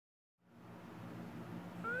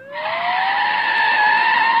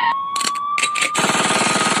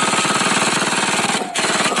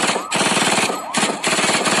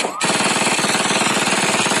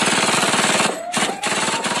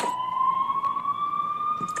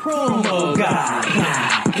PROMOGOD.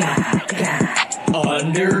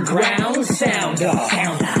 Underground sound off.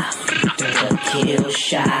 The Kill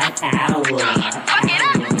Shot Hour.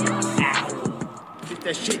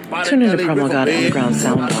 Tune into PROMOGOD Underground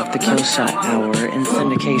Sound Off, the Kill Shot Hour, in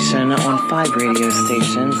syndication on 5 radio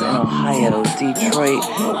stations in Ohio, Detroit,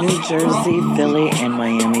 New Jersey, Philly, and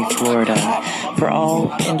Miami, Florida. For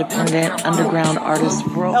all independent underground artists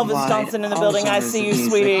worldwide. Elvis Johnson in the building. I see you,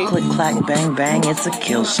 sweetie. Click, clack, bang, bang. It's a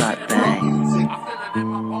kill shot bang.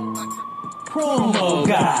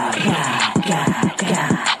 PROMOGOD.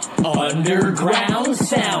 Underground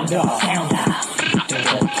sound off.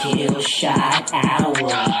 The Kill Shot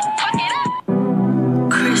Hour.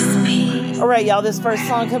 Crispy. All right, y'all. This first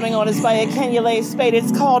song coming on is by Akinyele Spaight.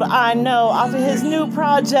 It's called "I Know" off of his new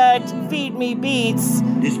project, Feed Me Beats.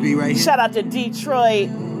 This beat right here. Shout out to Detroit.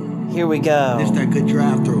 Here we go. This that good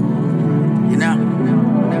drive through. You know?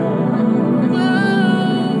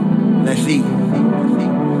 Let's see.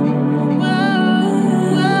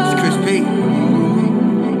 It's Chris P.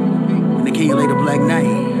 And the Kiill the Black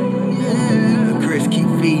Knight. Chris, keep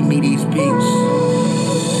feeding me these beats.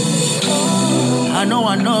 I know.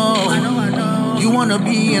 You wanna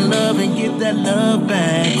be in love and get that love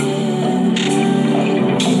back.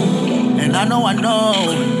 And I know.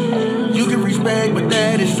 You can respect, but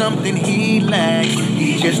that is something he lacks.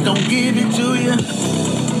 He just don't give it to you.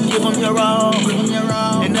 Give him your all.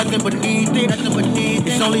 And nothing but need it.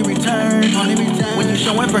 It's only return. When you're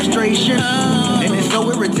showing frustration. And it's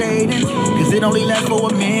so irritating. Cause it only lasts for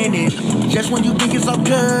a minute. Just when you think it's all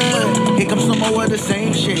good, here comes some more of the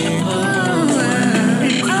same shit.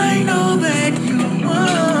 And I know that you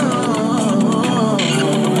want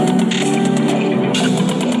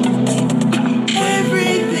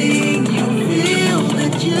everything you feel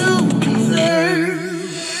that you deserve.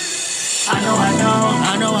 I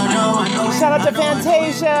know. Shout out to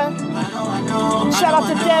Fantasia. Shout out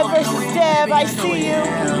to Dev versus Dev. I see you. I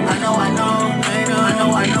know.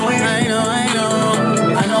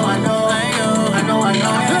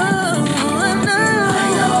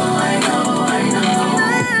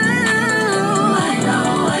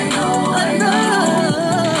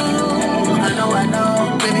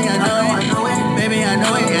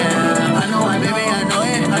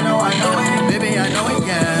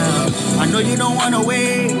 You don't wanna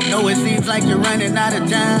wait. No, it seems like you're running out of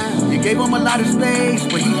time. You gave him a lot of space,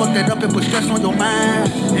 but he fucked that up and put stress on your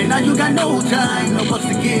mind. And now you got no time, no fucks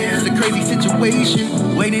to give. It's a crazy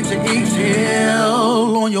situation, waiting to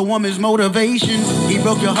exhale on your woman's motivation. He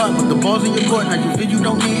broke your heart, but the ball's in your court. Now you feel you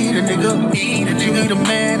don't need a nigga. You need a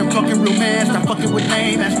man. I'm talking real man. Stop fucking with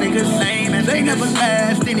lame ass niggas. They never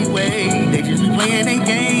last anyway. They just be playing their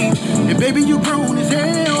game. And baby, you grown as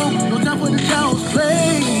hell. No time for the child's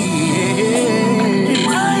play. And I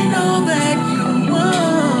know that you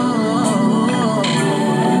want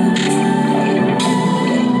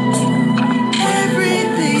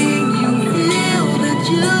everything you feel that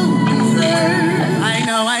you deserve. I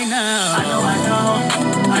know it, yeah.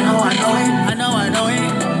 I know it.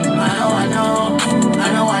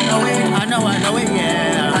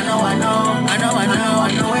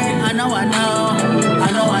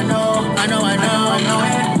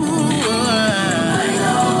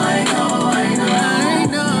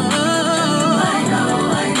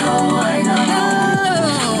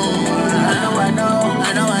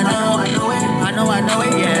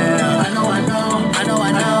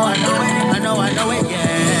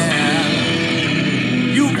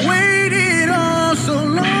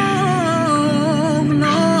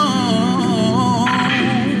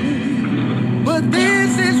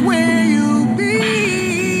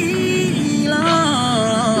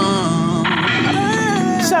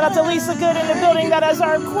 Lisa Good in the building. That is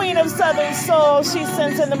our queen of Southern Soul. She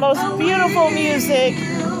sends in the most beautiful music.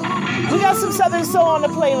 We got some Southern Soul on the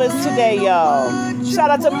playlist today, y'all. Shout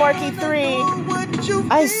out to Marky3.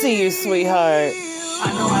 I see you, sweetheart.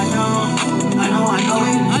 I know it.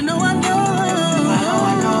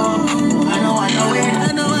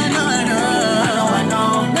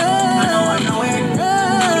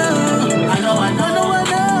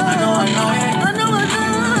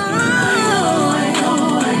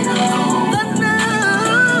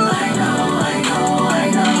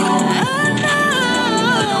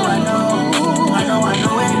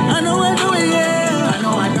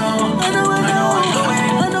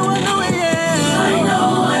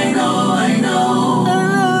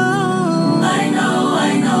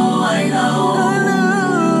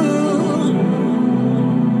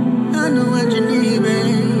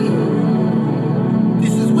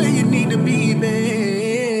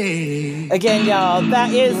 Again, y'all,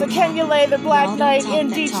 that is Akinyele, the Black Knight in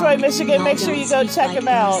Detroit, Michigan. Make sure you go check him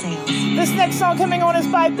out. This next song coming on is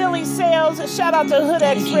by Billy Sales. Shout out to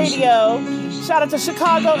Hoodx Radio. Shout out to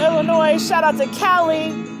Chicago, Illinois. Shout out to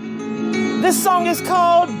Cali. This song is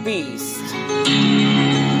called Beast.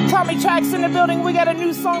 Tommy Tracczz in the building. We got a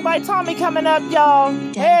new song by Tommy coming up, y'all.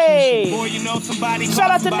 Hey!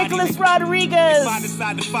 Shout out to Nicholas Rodriguez.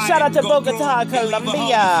 Shout out to Bogota,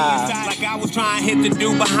 Colombia. Like I was trying to hit the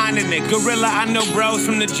dude behind the neck. Gorilla, I know bros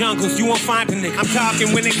from the jungles. You won't find the nick. I'm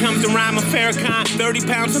talking when it comes to rhyme of Farrakhan. 30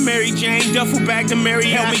 pounds of Mary Jane. Duffel bag to Mary.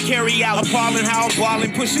 Help me carry out. Appalling how I'm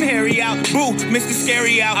balling. Pushing Harry out. Boo, Mr.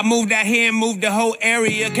 Scary out. I moved out here and moved the whole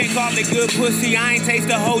area. Can't call it good pussy. I ain't taste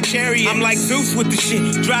the whole chariot. I'm like Zeus with the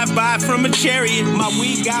shit. Drive by from a chariot. My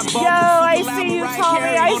weed got both. Yo, I see you,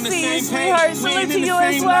 Tommy. I see you, sweetheart. Salute to you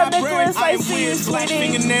as well, Nicholas. I see you, sweetie.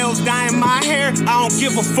 Fingernails dyeing my hair. I don't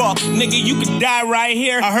give a fuck. Nigga, you could die right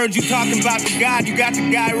here. I heard you talking about the God. You got the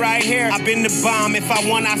guy right here. I've been the bomb. If I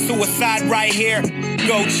want, I suicide right here.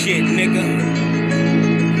 Goat shit, nigga.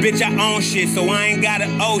 Bitch, I own shit, so I ain't gotta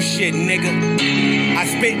owe shit, nigga. I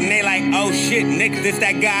spit and they like, oh shit, nigga. This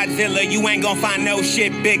that Godzilla. You ain't gonna find no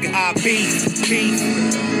shit bigger. Beast, beast.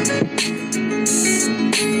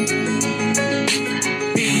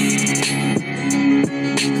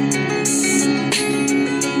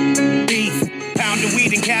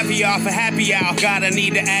 Weed and caviar for happy hour. God, I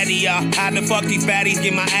need the addy, y'all. How the fuck these baddies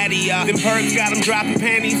get my addy, y'all? Them perks got them dropping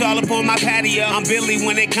panties all up on my patio. I'm Billy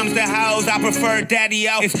when it comes to hoes. I prefer daddy,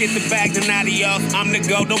 yo. It's get the bag to natty, yo. I'm the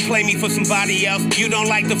go, don't play me for somebody else. You don't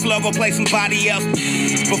like the flow, go play somebody else.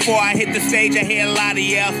 Before I hit the stage, I hear a lot of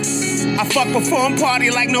yells. I fuck perform party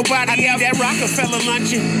like nobody else. That Rockefeller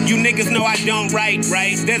luncheon. You niggas know I don't write,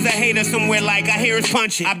 right? There's a hater somewhere like I hear us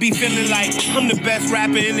punching. I be feeling like I'm the best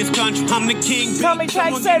rapper in this country. I'm the king. Tommy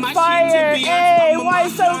Tracczz said fire. Hey, why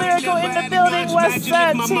so lyrical in the building? What's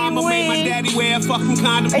up, Team Wee? And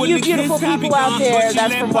you beautiful people out there,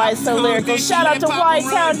 that's from Why So Lyrical. Shout out to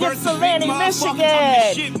Y-Town, Ypsilanti,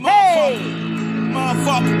 Michigan. Hey!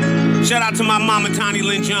 Motherfucker. Shout out to my mama, Tony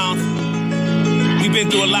Lynn Jones. We been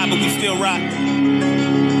through a lot, but we still rock.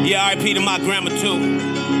 Yeah, R.I.P. to my grandma, too.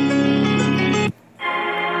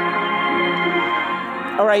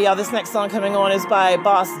 All right, y'all, this next song coming on is by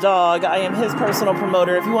Boss Dog. I am his personal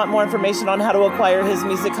promoter. If you want more information on how to acquire his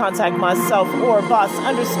music, contact myself or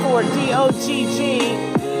boss_DOGG.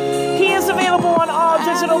 He is available on all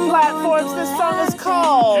digital platforms. This song is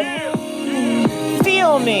called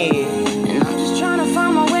Feel Me.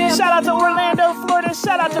 Shout out to Orlando, Florida.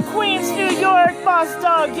 Shout out to Queens, New York. Boss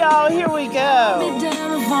Dog, y'all. Here we go.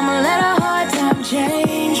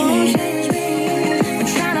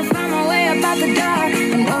 About the dark, I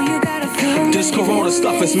know you gotta feel me. This corona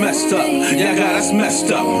stuff is messed up. Y'all got us messed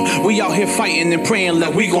up. We out here fighting and praying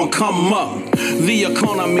like we gon' come up. The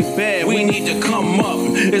economy bad, we need to come up.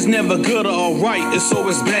 It's never good or alright, it's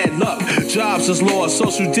always bad luck. Jobs is lost,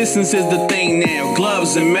 social distance is the thing now.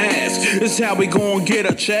 Gloves and masks, it's how we gon' get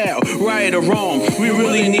a child. Right or wrong, we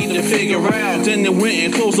really need to figure out. Then they went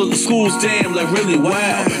and closed up the schools, damn, like really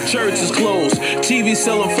wow. Church is closed, TV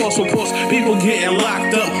selling false reports. People getting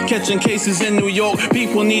locked up, catching cases in New York.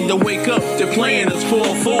 People need to wake up, they're playing us for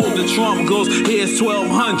a fool. The Trump goes, here's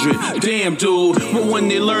 1,200. Damn, dude, but when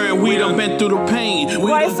they learn, we done been through the pain. We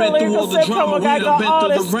done been through all the drama, we done been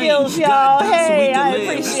through the rain. Y'all. Hey, I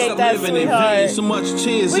appreciate that, sweetheart. So much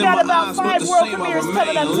tears we got about 5 world premieres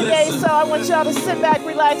coming up today, so I want y'all to sit back,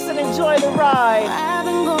 relax, and enjoy the ride. I've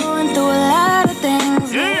been going through a lot of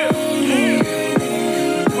things. Yeah.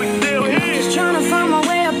 We still here. Just trying to find my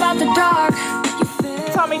way up out the dark.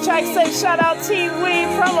 Tommy Tracczz said, shout out Team Wee,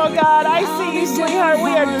 PROMOGOD. I see you, sweetheart.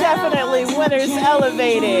 We are definitely winners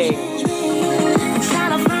elevating.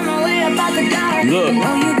 Look,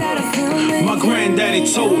 my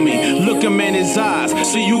granddaddy told me, look him in his eyes,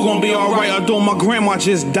 see you gonna be alright, although my grandma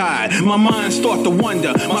just died. My mind start to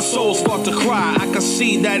wonder, my soul start to cry. I can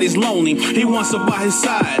see that he's lonely, he wants her by his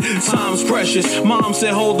side. Time's precious, mom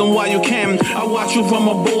said hold him while you can. I watch you from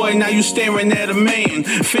a boy, now you staring at a man.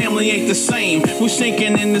 Family ain't the same, we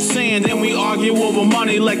sinking in the sand. Then we argue over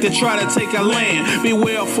money like they try to take our land.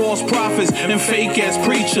 Beware of false prophets and fake ass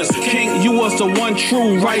preachers. King, you was the one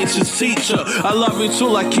true righteous teacher. I love you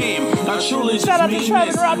till I can. I truly shout out to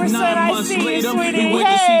Trevor Robertson. 9 months I see later, you, sweetie. we went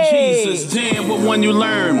to see Jesus. Damn, but when you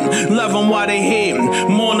learn, love them while they here,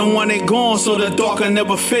 mourn them when they gone, so the dark will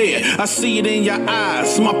never fade. I see it in your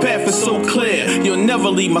eyes. My path is so clear. You'll never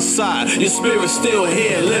leave my side. Your spirit's still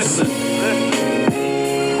here. Listen.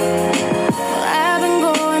 I've been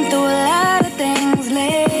going through a lot of things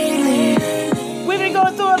lately. We've been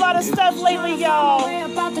going through a lot of stuff lately, y'all.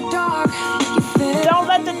 About the dark. Don't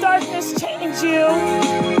let the darkness change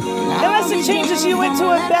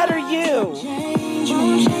you.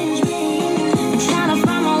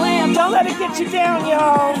 Don't let it get you down,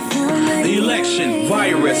 y'all. Election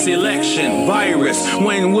virus.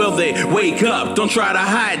 When will they wake up? Don't try to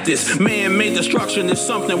hide this. Man-made destruction is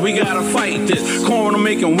something we gotta fight this. Corona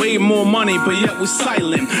making way more money, but yet we're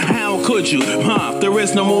silent. How could you? There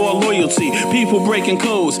is no more loyalty. People breaking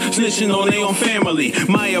codes, snitching on their own family.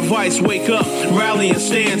 My advice: wake up, rally and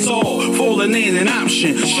stand tall. Falling ain't an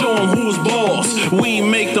option. Show them who's boss. We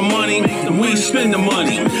make the money, we spend the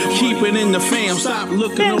money. Keep it in the fam. Stop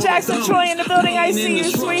looking. Ben Jacksontroy in the building. I see you,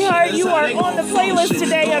 sweetheart. You are on the playlist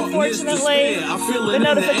today, unfortunately. The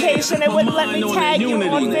notification, it wouldn't let me tag you on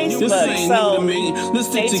Facebook. So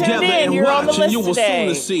stay tuned in. You're on the list today.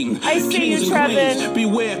 I see you, Trevin.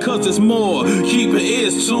 Beware, cause there's more. Keep your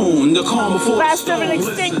ears tuned. The calm before Last of an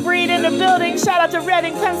extinct breed in the building. Shout out to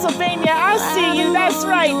Reading, Pennsylvania. I see you. That's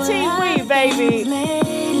right. T-Wee, baby.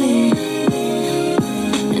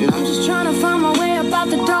 And I'm just trying to find my way about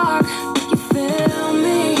the dark. You feel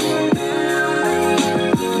me?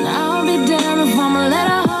 And I'll be damned if I'ma let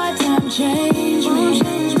a hard time change me.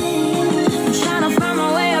 I'm trying to find my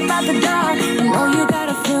way about the dark. I know you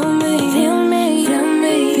gotta feel me. Feel me, feel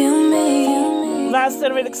me, feel me. Last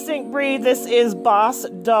of an extinct breed. This is Boss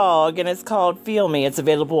Dog, and it's called Feel Me. It's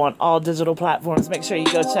available on all digital platforms. Make sure you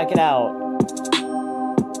go check it out.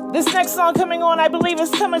 This next song coming on, I believe, is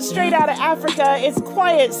coming straight out of Africa. It's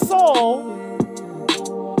Quietsoul.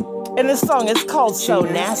 And this song is called So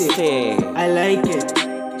Nasty. I like it.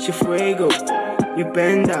 She fuego. You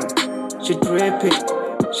bend down. She drip it.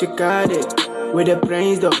 She got it. With the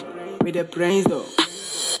brains though. With the brains though.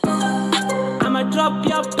 I'ma drop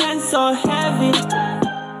your pants so heavy.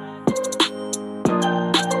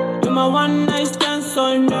 You're my one night stand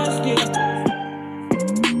so nasty.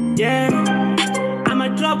 Yeah. I'ma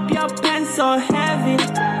drop your pants so heavy.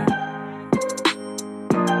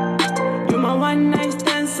 You're my one night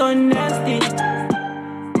stand so nasty.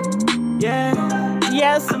 Yeah.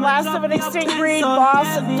 Yes, last of an extinct breed,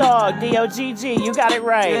 Boss Dog, D-O-G-G. You got it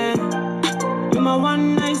right. Yeah. You're my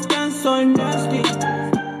one night stand so nasty.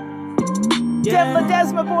 Dem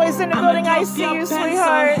Ledesma Boyz in the building. I see you,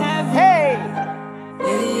 sweetheart. Hey.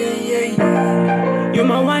 You're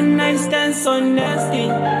my one night stand so nasty.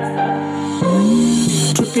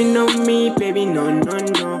 Tripping on me, baby, no, no,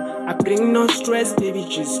 no. I bring no stress, baby,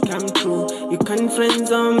 just come true. You can't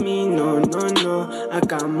friends on me, no, no, no. I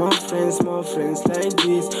got more friends like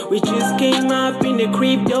this. We just came up in the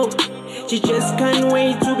crib, though. She just can't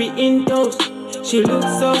wait to be indoors. She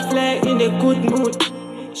looks so fly in a good mood.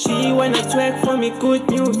 She wanna twerk for me, good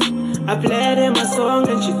news. I played her my song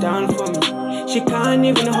and she down for me. She can't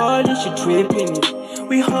even hold it, she tripping it.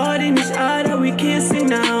 We holding each other, we kissing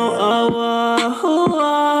now. Oh, oh, oh,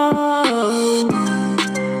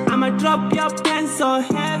 oh. I'ma drop your pants so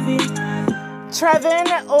heavy. Trevin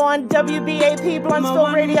on WBAP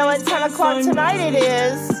BluntzVille Radio at 10 o'clock tonight it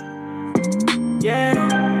is. Yeah.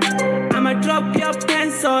 I'ma drop your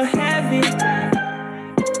pants so heavy.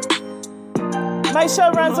 My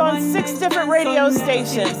show runs on 6 different radio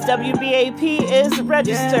stations. WBAP is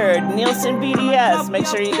registered. Nielsen BDS. Make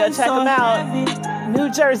sure you go check them out. New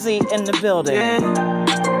Jersey in the building. Yeah.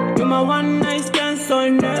 You're my one night stand so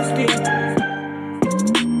nasty.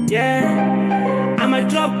 Yeah. I'ma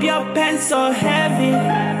drop your pants so heavy.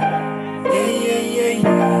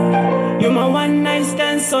 Yeah. You're my one night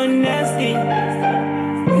stand so nasty.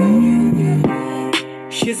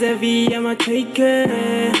 She's a V, I'ma take her.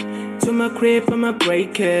 To my crib, I'ma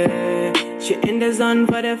break her. She in the zone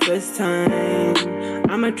for the first time.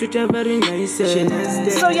 I'ma treat her very nice.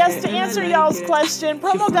 So yes, to answer y'all's question,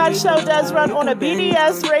 PROMOGOD show does run on a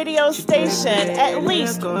BDS radio station at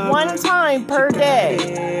least one time per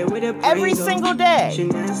day. Every single day.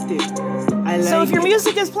 So if your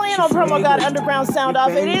music is playing on PROMOGOD Underground Sound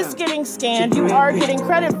Off, it is getting scanned. You are getting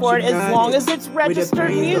credit for it as long as it's registered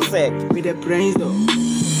music. With the brains though.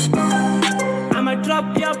 I'ma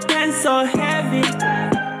drop your pants so heavy.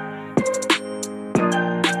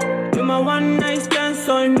 You're my one night stand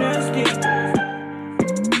so nasty.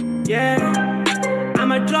 Yeah.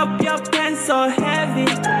 I'ma drop your pants so heavy.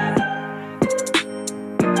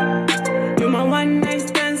 You're my one night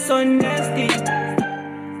stand so nasty.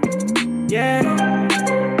 Yeah.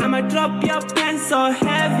 I'ma drop your pants so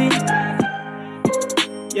heavy.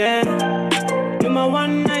 Yeah. You're my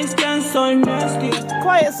one night stand so nasty.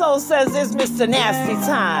 Quietsoul says it's Mr. Nasty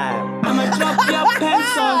time. I'ma drop your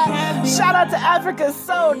pants so heavy. Shout out to Africa,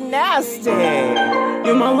 so nasty.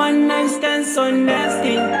 You're my one night stand so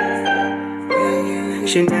nasty.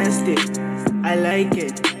 She nasty, I like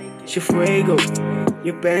it. She fuego,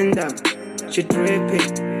 you bend down. She drip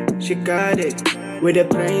it, she got it. With the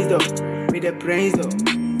praise though, with the praise though.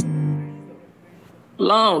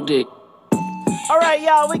 Long dick. All right,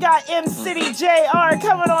 y'all, we got M-City JR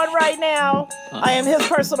coming on right now. I am his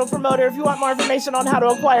personal promoter. If you want more information on how to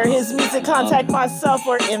acquire his music, contact myself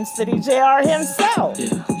or M-City JR himself.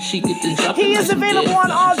 He is available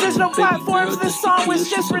on all digital platforms. This song was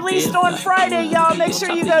just released on Friday, y'all. Make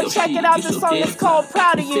sure you go check it out. This song is called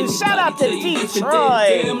Proud of You. Shout out to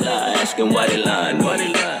Detroit. Asking why they lying,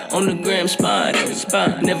 on the gram spine.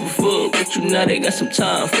 Never fuck with you, now they got some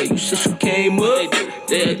time for you. Since you came up,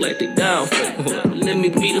 they act like they down for you. Let me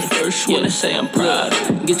be the first one to say I'm proud.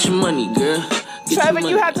 Get your money, girl. Trevin,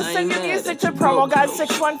 you have to send your music to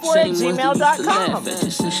PROMOGOD614@gmail.com.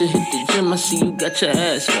 Since you hit the gym, I see you got your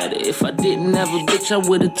ass fatter. If I didn't have a bitch, I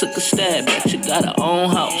would've took a stab at you. Got her own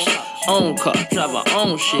house, own car, drive her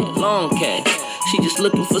own shit, long cash. She just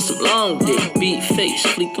looking for some long dick, big face,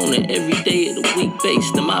 fleek on it every day of the week base.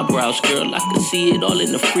 Them eyebrows, girl, I can see it all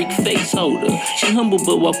in the freak face holder. She humble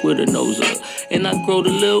but walk with her nose up, and I growed a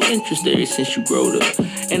little interest there since you growed up.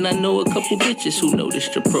 And I know a couple bitches who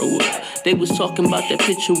noticed your pro up. They was talking about that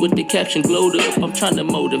picture with the caption glowed up. I'm trying to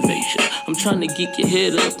motivate you, I'm trying to geek your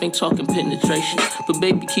head up, ain't talking penetration. But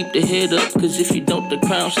baby, keep the head up, cause if you don't, the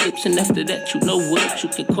crown slips. And after that, you know what, you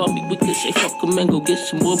can call me, we can say fuck 'em and go get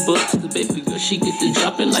some more bucks. Cause baby girl, she get the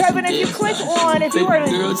dropping like Trevin, if you click on, if you were,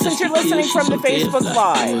 since you're listening from the Facebook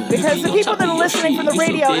Live, because the people that are listening from the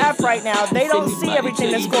radio app right now, they don't see everything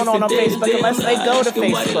that's going on Facebook unless they go to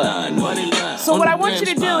Facebook. So what I want you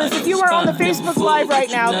to do is, if you are on the Facebook Live right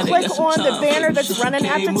now, click on the banner that's running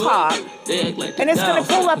at the top, and it's going to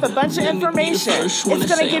pull up a bunch of information. It's going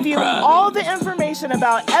to give you all the information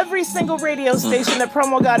about every single radio station that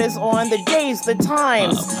PromoGod is on, the days, the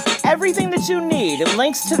times, everything that you need.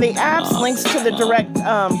 Links to the apps, links to the direct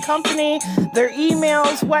company, their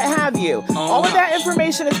emails, what have you. All of that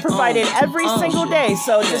information is provided every single day.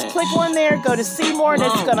 So just click on there, go to see more, and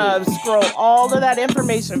it's going to scroll all of that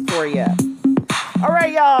information for you. All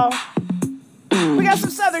right, y'all. We got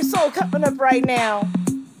some Southern Soul coming up right now.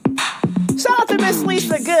 Shout out to Miss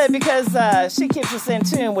Lisa Good, because she keeps us in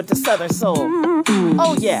tune with the Southern Soul.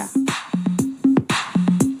 Oh, yeah.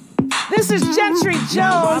 This is Gentry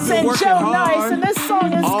Jones and Joe Nice, and this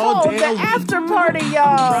song is called The After Party,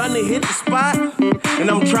 y'all. I'm trying to hit the spot,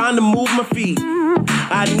 and I'm trying to move my feet.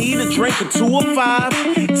 I need a drink or 2 or 5.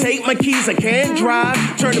 Take my keys, I can't drive.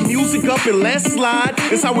 Turn the music up and let's slide.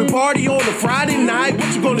 It's how we party on a Friday night.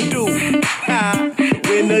 What you gonna do?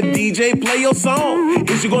 When the DJ play your song,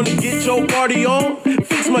 is you gonna get your party on?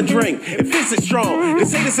 Fix my drink, and fix it strong. They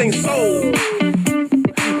say this ain't soul.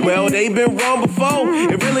 Well, they've been wrong before.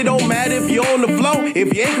 It really don't matter if you're on the floor.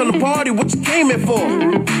 If you ain't gonna party, what you came in for?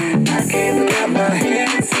 I came to clap my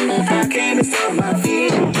hands, I came to stomp my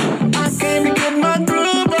feet, I came to get my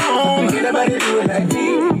groove on. Nobody do it like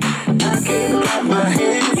me. I came to clap my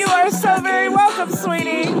hands. You are so very welcome,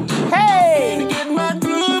 sweetie. Hey!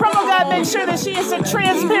 PromoGod makes sure that she is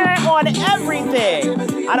transparent on everything.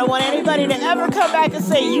 I don't want anybody to ever come back and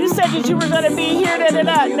say, you said that you were going to be here,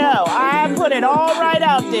 da-da-da. No, I put it all right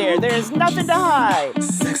out there. There's nothing to hide.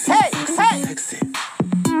 Sexy, hey, sexy, hey!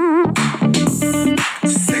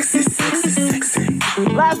 Sexy, sexy, sexy.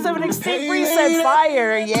 Last of an Extinct Reset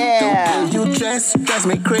Fire, yeah. The way you dress drives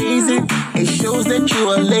me crazy. It shows that you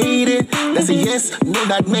a lady. That's a yes, no,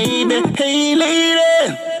 not maybe. Hey,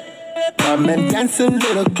 lady. Come and dance a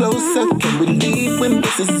little closer. Can we leave when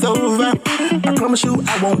this is over? I promise you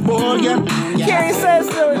I won't bore you. Carrie says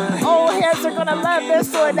the old heads are gonna love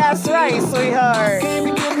this one. That's right, sweetheart.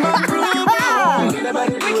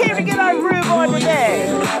 We came to get our groove on today.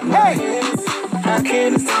 Hey! I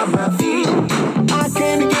can't stop my feet. I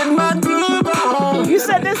can't get my groove on. You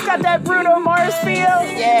said this got that Bruno Mars feel?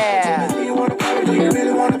 Yeah. Do you wanna party? Do you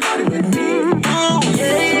really wanna party with me? Oh,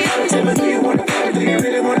 yeah. Tell me, do you wanna party? Do you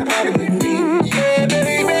really wanna party with me? Yeah,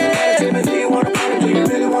 baby. Tell me, do you wanna party? Do you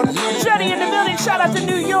really wanna party? Johnny in the building. Shout out to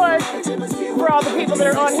New York. For all the people that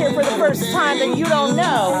are on here for the first time that you don't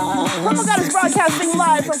know, PromoGod is broadcasting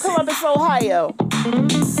live from Columbus, Ohio.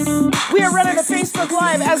 We are running a Facebook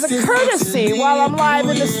Live as a courtesy while I'm live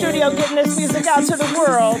in the studio getting this music out to the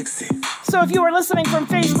world. So if you are listening from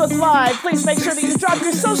Facebook Live, please make sure that you drop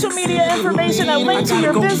your social media information, a link to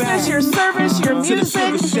your business, your service, your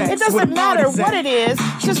music. It doesn't matter what it is.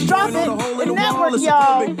 Just drop it and network,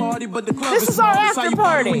 y'all. This is our after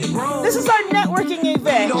party. This is our networking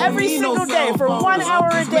event every single day for 1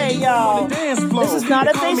 hour a day, y'all. This is not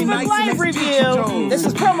a Facebook Live review. This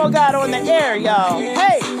is PromoGod on the air, y'all.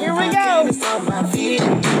 Hey, here we go. I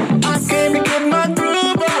came to get my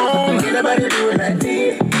groove on. Nobody do it like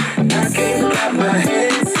me. I came to clap my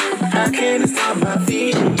hands. I came to stomp my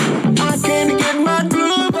feet. I came to get my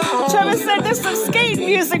This is some skate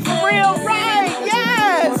music for real, right?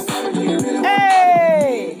 Yes!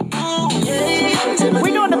 Hey!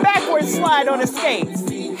 We're doing the backward slide on the skates.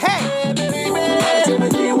 Hey!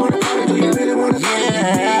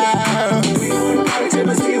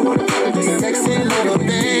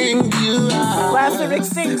 Blasted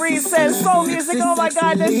Extinct Breeze says soul music, oh my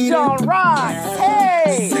god, this Joan rocks.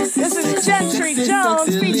 Hey! This is Gentry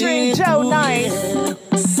Jones featuring Joe Nice.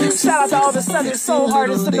 Shout out to all the Southern soul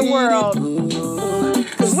artists in the world.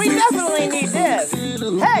 Cause we definitely need this.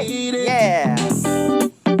 Hey! Yeah!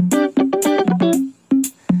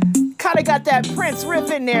 Kinda got that Prince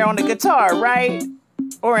riff in there on the guitar, right?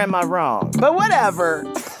 Or am I wrong? But whatever.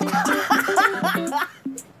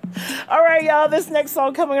 All right, y'all, this next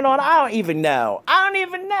song coming on, I don't even know.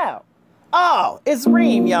 Oh, it's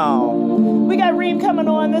Reem, y'all. We got Reem coming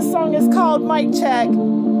on. This song is called Mic Check.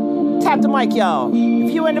 Tap the mic, y'all.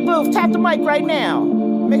 If you in the booth, tap the mic right now.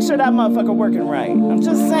 Make sure that motherfucker working right. I'm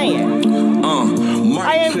just saying.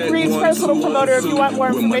 I am Reem's personal promoter. If you want more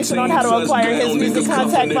information on how to acquire his music,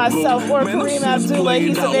 contact myself or Karim Abdullah.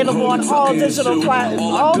 He's available on all digital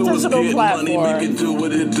platforms.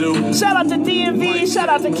 Shout out to DMV. Shout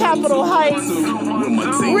out to Capitol Heights.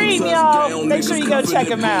 Reem, y'all. Make sure you go check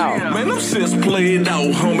him out. Man, them shit's played out,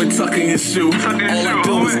 homie, tucking your shoe. All I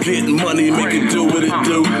do is get money, make it do what it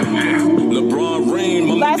do. LeBron Rain,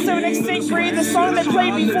 Last Seven Extinct Breed, the song that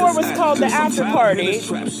played before was called The After Party.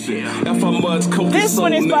 This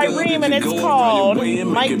one is by Reem and it's called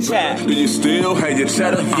Mic Check. Do you still have your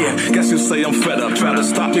cheddar? Yeah, guess you say I'm fed up. Try to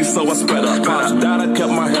stop me, so I spread up. Pops died, I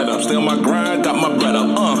kept my head up. Stay on my grind, got my bread up.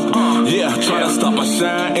 Yeah, try to stop my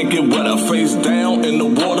shine and get wet up. Face down in the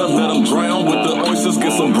water, let them drown with the oysters.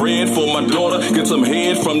 Get some bread for my daughter. Get some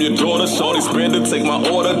head from your daughter. Shorty spend it, take my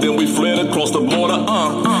order. Then we fled across the border.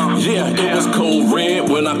 Yeah, it was cold red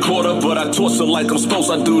when I caught her, but I torch her like I'm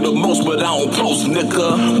supposed. I do the most, but I don't post,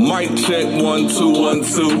 nigga. Mic check 1 2 1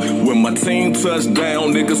 2. When my team touched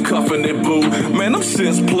down, niggas cuffing it, boo. Man, them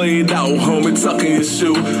shit's played out, homie, tucking your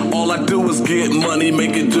shoe. All I do is get money,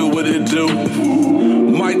 make it do what it do.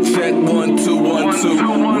 Mic check 1 2 1 2.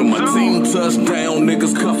 When my team touched down,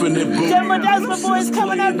 niggas cuffing it, boo. Dem Ledesma Boyz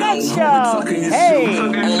coming up next, y'all. Hey.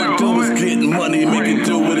 All I do is get money, make it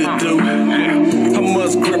do what it do. How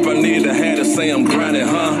much grip I need to have to say I'm grinding,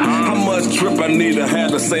 huh? How much drip I need to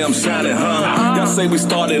have to say I'm shining, huh? Y'all say we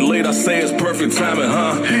started late, I say it's perfect timing,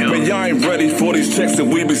 huh? Man, y'all ain't ready for these checks that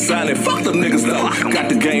we be signing. Fuck them niggas though. Got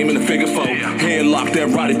the game in the figure four. Headlock that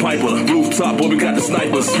Roddy Piper. Rooftop where we got the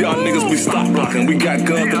snipers. Y'all niggas be stop blocking. We got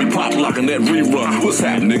guns that be pop locking that rerun. What's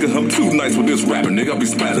happening, nigga? I'm too nice with this rapping, nigga. I be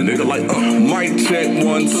spazzing, nigga, like, Mic check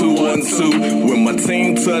 1 2 1 2. When my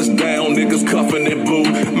team touched down, niggas cuffing it, boo.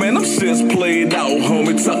 Man, them shit's played out,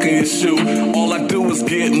 homie, tucking your shoe. All I do is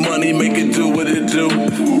get money, make it do what it do.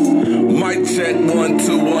 Mic check 1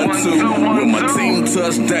 2 1 2. When my team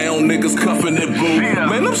touched down, niggas cuffing it, boo.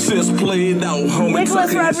 Man, them shit's played out, homie.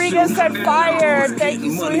 Nicholas Rodriguez said fire. Thank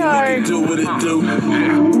you, sweetheart. Do what it do.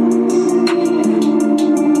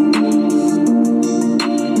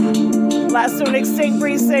 Last one, Extinct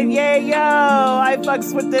Breeze said, yeah, yo, I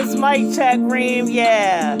fucks with this mic check, Reem,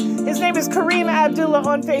 yeah. His name is Karim Abdullah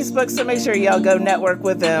on Facebook, so make sure y'all go network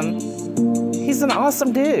with him. He's an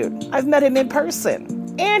awesome dude. I've met him in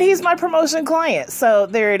person. And he's my promotion client, so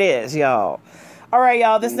there it is, y'all. All right,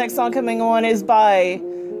 y'all, this next song coming on is by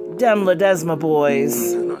Dem Ledesma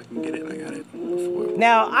Boyz.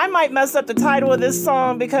 Now, I might mess up the title of this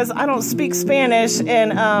song because I don't speak Spanish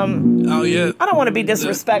and, I don't want to be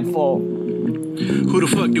disrespectful. Who the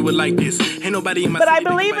fuck do it like this? Ain't nobody in my But I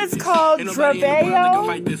believe it's called Trabajo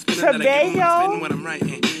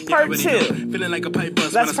Part 2.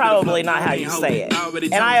 That's probably not how you say it.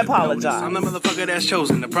 And I apologize. I'm the motherfucker that's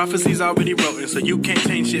chosen. The prophecy's already written, so you can't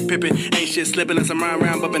change shit pippin'. Ain't shit slipping unless I'm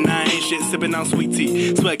round bumpin'. I ain't shit sippin' on sweet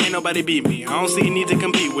tea. Swag, can't nobody beat me. I don't see a need to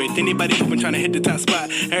compete with anybody who been trying to hit the top spot.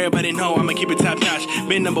 Everybody know I'ma keep it top notch.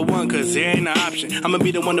 Been number one, cause there ain't no option. I'ma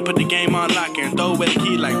be the one to put the game on lock and throw away the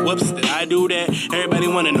key like, whoops, did I do that? Everybody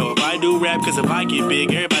wanna know if I do rap, cause if I get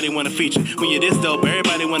big, everybody wanna feature. When you're this dope,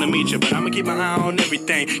 everybody wanna meet you. But I'ma keep my eye on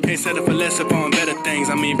everything. Can't settle for less upon better things.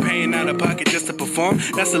 I mean, paying out of pocket just to perform,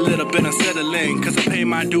 that's a little bit unsettling. Cause I pay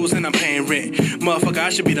my dues and I'm paying rent. Motherfucker, I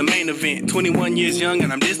should be the main event. 21 years young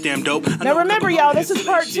and I'm this damn dope. Now remember, y'all, this is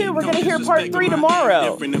part 2. We're gonna hear part 3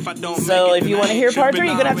 tomorrow. So if you wanna hear part 3,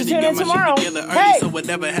 you're gonna have to tune in tomorrow. Hey! So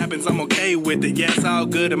whatever happens, I'm okay with it. Yeah, it's all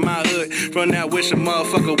good in my hood. From now, wish a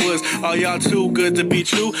motherfucker was. All y'all too good to be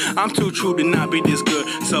true. I'm too true to not be this good.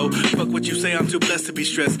 So fuck what you say, I'm too blessed to be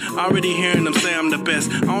stressed. Already hearing them say I'm the best.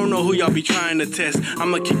 I don't know who y'all be trying to test.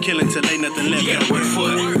 I'ma keep killing till ain't nothing left. You gotta work for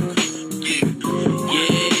it.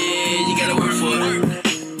 Yeah, you gotta work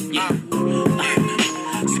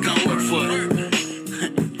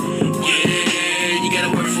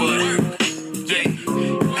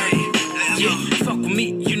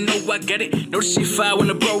the shit fire when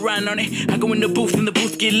the bro riding on it. I go in the booth and the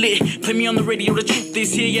booth get lit. Play me on the radio, the truth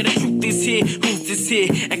is here, yeah, the truth is here. Who's this here?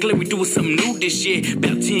 Act like we doing something new this year.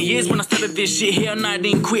 About 10 years when I started this shit. Hell no, I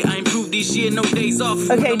didn't quit, I improved this year, no days off.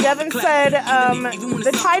 Okay, Devin said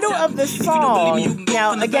the title of the song,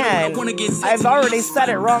 now again, I've already said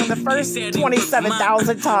it wrong the first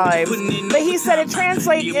 27,000 times, but he said it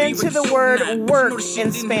translates into the word work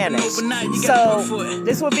in Spanish. So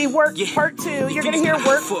this would be work part 2. You're going to hear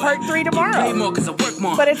work part 3 tomorrow.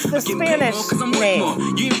 But it's the Spanish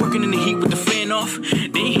name. You ain't working in the heat with the fan off.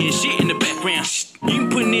 They ain't hear shit in the background. You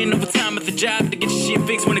ain't putting in overtime at the job to get your shit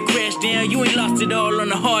fixed when it crashed down. You ain't lost it all on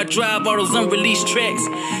the hard drive, all those unreleased tracks.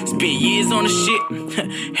 Spent years on the shit.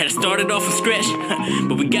 Had to start it off from scratch.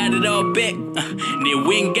 But we got it all back. Then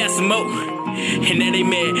we ain't got some more. And now they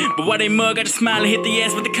mad. But why they mug, I just smile and hit the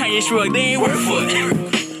ass with the Kanye shrug. They ain't work for it.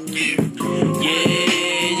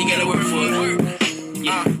 Yeah, you gotta work for it.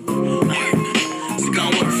 Yeah. So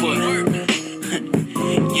gon' work for it.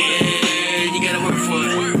 Yeah, you gotta work for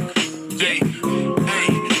it. Hey,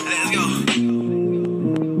 let's go.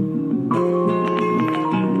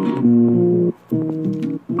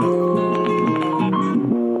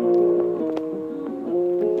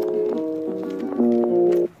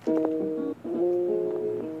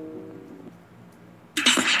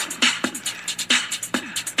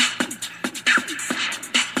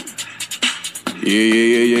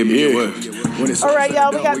 Yeah. All right,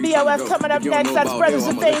 y'all, we got BOF coming up next. That's Brothers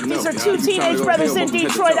of Faith. These are 2 teenage brothers in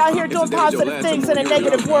Detroit out here doing positive things in a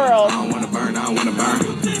negative world.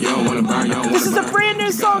 This is a brand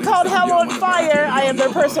new song called Hell on Fire. I am their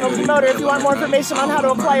personal promoter. If you want more information on how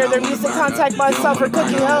to acquire their music, contact myself or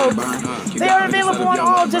Cookie Hoax. They are available on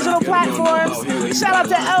all digital platforms. Shout out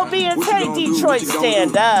to LB and Tay, Detroit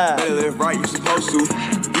Stand Up.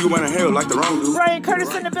 Ryan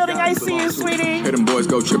Curtis in the building, I see you, sweetie. Hear them boys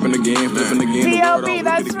go tripping again, flipping again. DLB,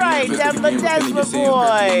 that's right. Dem Ledesma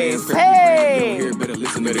Boyz. Hey.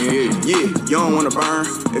 Yeah, you don't want to burn.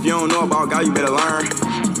 If you don't know about God, you better learn.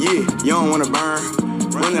 Yeah, you don't want to burn.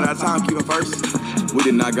 Running out of time, keep it first. We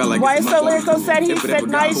did not go like Quietsoul Lyrical said he said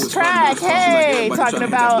nice track. Hey, talking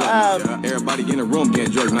about everybody in the room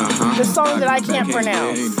getting jerked now, huh? The song that I can't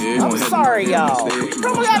pronounce. I'm sorry, y'all.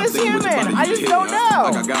 PROMOGOD is human. I just don't know.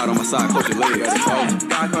 I got God on my side, close your legs.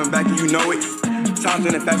 God coming back and you know it. Times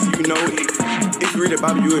in the fast and you know it. If you read the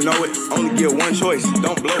Bible, you will know it. Only get one choice,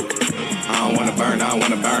 don't blow it. I don't wanna burn, I don't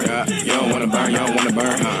wanna burn. You don't wanna burn, you don't wanna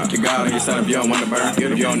burn. Keep God on your side if you don't wanna burn.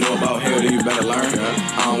 If you don't know about hell, then you better learn.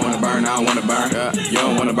 I don't wanna burn, I don't wanna burn. You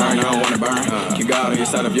don't wanna burn, you don't wanna burn. Keep God on your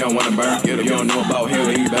side if you don't wanna burn. If you don't know about hell,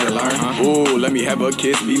 then you better learn. Ooh, let me have a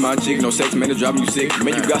kiss, be my chick. No sex, man, it's driving you sick.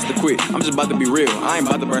 Man, you got to quit. I'm just about to be real. I ain't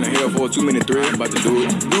about to burn in hell for a 2-minute thrill. I'm about to do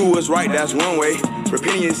it. Do what's right, that's one way.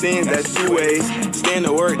 Repenting your sins, that's 2 ways. Stand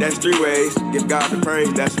the word, that's 3 ways. Give God the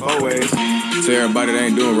praise, that's 4 ways. To everybody that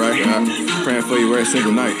ain't doing right, praying for you every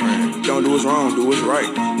single night. Don't do what's wrong, do what's right.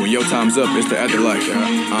 When your time's up, it's the afterlife.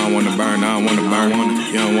 I don't wanna burn, I don't wanna burn.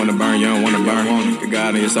 You don't wanna burn, you don't wanna burn. Get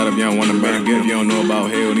God on your side if you don't wanna burn. If you don't know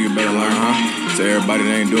about hell, then you better learn, To everybody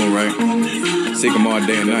that ain't doing right, seek them all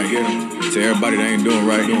day and night. To everybody that ain't doing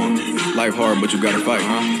right, life hard, but you gotta fight.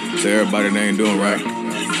 To everybody that ain't doing right,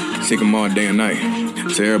 seek them all day and night.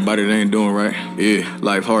 To everybody that ain't doing right,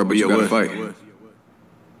 life hard, but you gotta fight.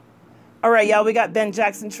 All right, y'all, we got Ben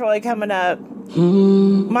Jacksontroy coming up.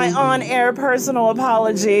 My on-air personal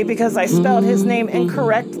apology because I spelled his name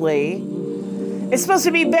incorrectly. It's supposed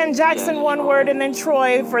to be Ben Jackson, one word, and then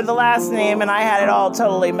Troy for the last name, and I had it all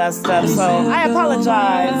totally messed up, so I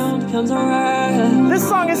apologize. This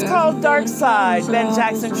song is called Dark Side, Ben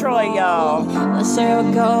Jacksontroy, y'all. Let's say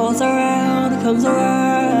what goes around, comes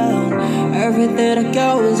around. Everything that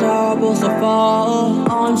goes out will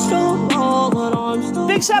fall. I'm still falling, I'm still.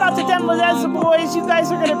 Big shout out to Dem Ledesma Boyz. You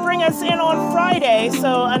guys are going to bring us in on Friday,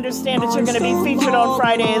 so understand that you're going to be featured on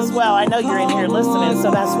Friday as well. I know you're in here listening,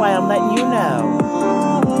 so that's why I'm letting you know.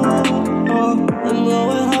 I'm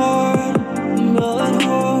going hard, I'm going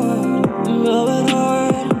hard, I'm going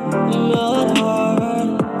hard, I'm going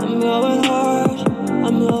hard, I'm going hard,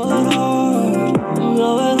 I'm going hard, I'm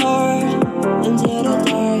going hard, into the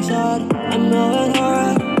dark side, I'm going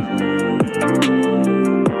hard.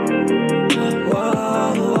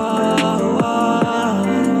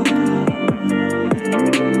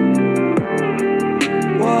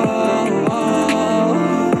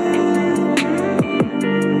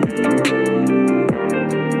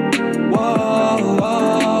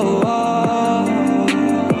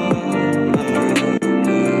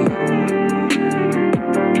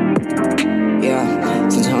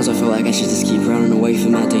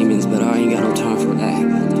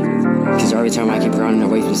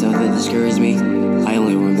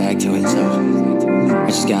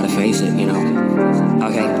 gotta face it, you know.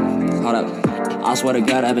 Okay, hold up. I swear to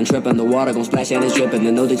God, I've been tripping. The water gon' splash and it's dripping. They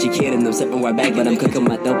know that you're kidding. I'm sipping right back, but I'm cooking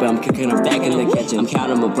my dope. I'm cooking them back in the kitchen. I'm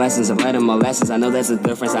counting my blessings. I'm writing my lessons. I know that's a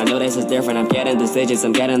difference. I know this is different. I'm getting the digits.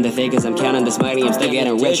 I'm getting the figures. I'm counting this money. I'm still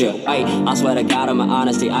getting richer. Right? I swear to God, I'm my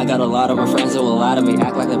honesty. I got a lot of my friends who will lie to me.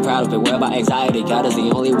 Act like they're proud of it. Where my anxiety? God is the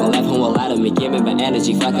only one left who will lie to me. Give me my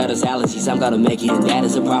energy. Fuck out his allergies. I'm gonna make it. And that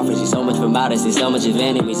is a prophecy. So much for modesty. So much of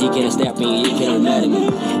enemies. You can't step me. You can't murder me.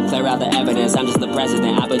 Clear out the evidence. I'm just the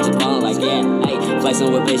president. I've been to phone like yeah. Hey,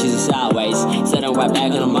 flexing with bitches are sideways. Sitting right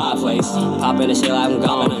back in my place. Popping the shit like I'm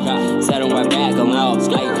gone. Sitting right back, I'm out.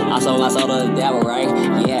 I sold my soul to the devil, right?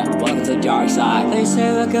 Yeah, welcome to the dark side. They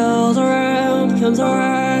say what goes around comes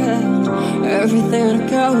around. Everything that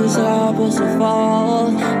goes up will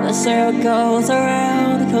fall. They say what goes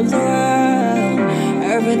around comes around.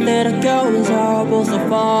 Everything that goes up will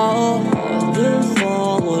fall. I've been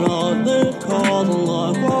falling, I've been calling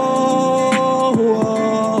like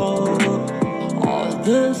I've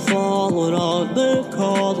been falling, I've been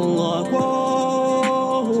calling like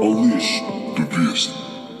Unleash the beast.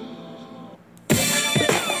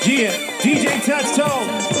 Yeah, DJ Touch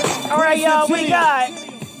Tone. All right, y'all, we got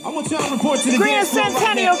I want y'all to report to the Grand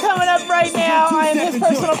Centennial coming up right now. I am his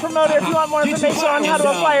personal promoter. If you want more information on how to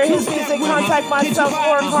acquire his music, contact myself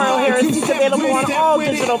or Carl Harris. He's available on all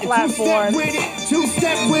digital platforms.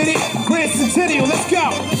 Two-step with it, Grand Centennial, let's go.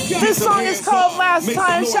 This song is called Last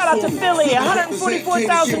Time. Shout out to Philly,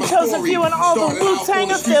 144,000 chosen few and all the Wu-Tang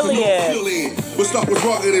affiliates. But stuff was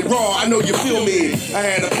rugged and raw, I know you feel me. I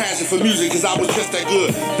had a passion for music cause I was just that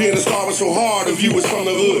good. Being a star was so hard, the view was from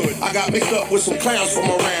the hood. I got mixed up with some clowns from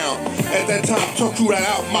around. At that time, took crew that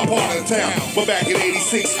out my part of the town. But back in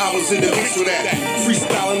 86, I was in the mix with that.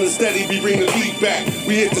 Freestyling and steady, we bring the beat back.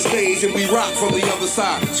 We hit the stage and we rock from the other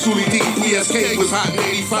side. Schoolie D, ESK was hot in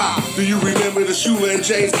 85. Do you remember the Shula and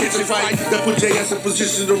James kitchen fight? That put JS in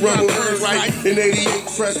position to run with Earth right. In 88,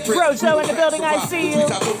 Fresh Prince. Rojo in the building, I see you.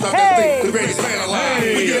 Hey! The greatest man alive.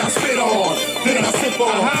 We get our spit on, then our sip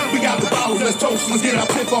on. We got the bottles, let's toast, let's get our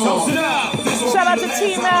tip on. Shout out to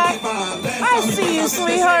T-Mac. I see you,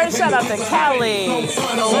 sweetheart. Shout out to Cali.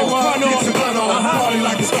 Party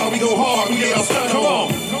like a star, we go hard, we get our stunt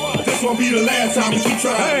on. This won't be the last time we keep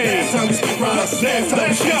trying. Last time we spit rhymes, last time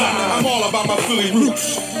we shine. I'm all about my Philly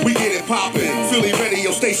roots. We get it poppin'. Philly radio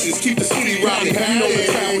stations keep the city rockin'. Have you know we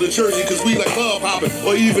travel to Jersey cause we like club hoppin'?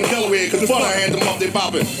 Or even Delaware cause Fuller had them up there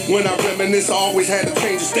poppin'. When I reminisce, I always had to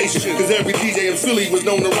change the station cause every DJ in Philly was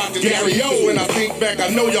known to rock the karaoke. When I think back, I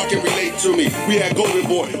know y'all can relate to me. We had Golden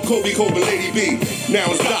Boy, Kobe, and Lady B. Now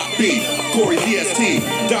it's Doc B, Corey DST,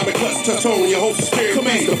 Diamond Clutch, Touch-Tone, your host is Spirit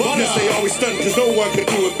B. Yes, they always stuntin' cause no one could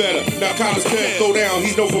do it better. Now Connor's can't throw down,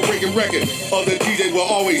 he's known for breaking record. Other DJs will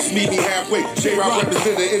always meet me halfway. J-Rock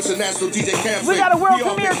represent the international DJ cafe. We got a world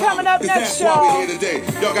premiere coming up next, y'all. That's why we here today.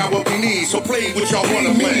 Y'all got what we need, so play what y'all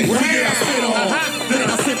wanna play. We get our spit on, then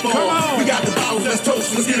I sip on. We got the bottles, let's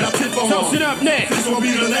toast, let's get our tip on. Toast it up next. This won't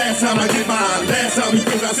be the last time I get mine. Last time we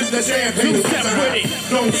drink, I sip that champagne. Two-step with it.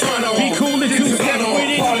 Don't front on. Be cool and two-step with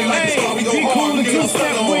it. Hey, be cool and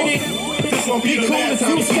two-step with it. Be cool and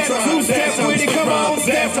two-step with it. Come on,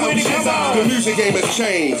 step with it, come on. The music game has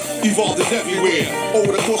changed, evolved is everywhere.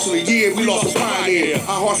 Over the course of the year, we lost a pioneer.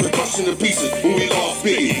 Our hearts were crushed into pieces when we lost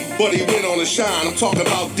Biggie. But he went on to shine, I'm talking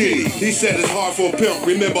about Diddy. He said it's hard for a pimp,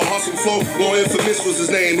 remember Hustle Flow? Well, Infamous was his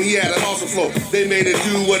name, he had an awesome flow. They made it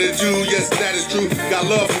do what it do, yes, that is true. Got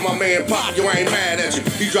love for my man Pop, yo, I ain't mad at you.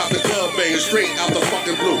 He dropped the club banger straight out the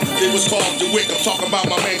fucking blue. It was called The Wick, I'm talking about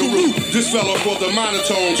my man Guru. This fella brought the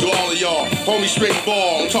monotone to all of y'all. Homie straight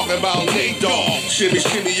ball, I'm talking about Nate Dogg. Shimmy,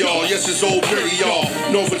 shimmy, y'all, yes, it's old dirty, y'all.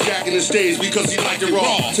 Known for jacking the stage because he liked it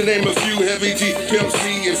raw. To name a few, Heavy D, Pimp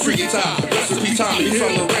C, and Freaky Top. Recipe Tommy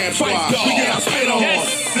from the Ram Squad. We get our spit on,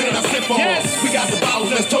 then I sip on. We got the bottles,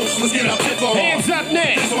 let's toast, let's get our tip on. Hands up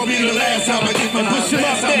now. This won't be the last time I get my push him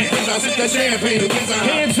up there. I sip that champagne and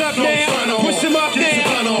hands up now. Push him up there.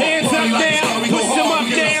 Hands up now. Push him up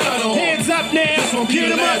there. Hands up now. Get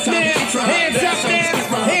him up there. Hands up there.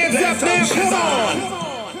 Hands up there. Come on.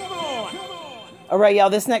 All right, y'all,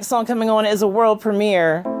 this next song coming on is a world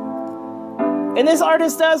premiere. And this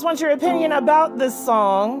artist does want your opinion about this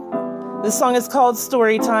song. This song is called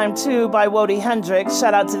Storytime 2 by Whoadi Hendrix.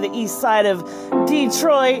 Shout out to the east side of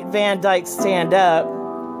Detroit, Van Dyke Stand Up.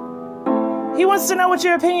 He wants to know what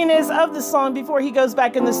your opinion is of the song before he goes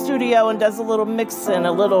back in the studio and does a little mixing,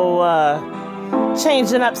 a little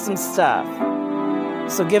changing up some stuff.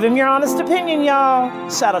 So give him your honest opinion, y'all.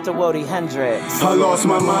 Shout out to Whoadi Hendrix. I lost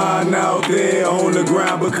my mind out there on the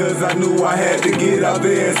ground because I knew I had to get out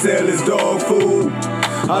there and sell his dog food.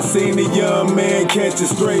 I seen a young man catch a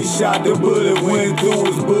straight shot, the bullet went through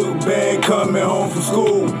his from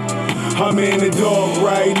school. I'm in the dark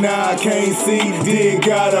right now, I can't see. Dear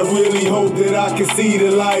God, I really hope that I can see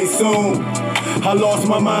the light soon. I lost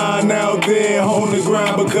my mind out there on the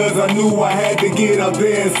ground because I knew I had to get out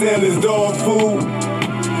there and sell his dog food.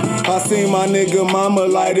 I seen my nigga mama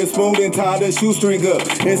light a spoon and tied a shoestring up.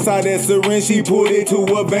 Inside that syringe, she put it to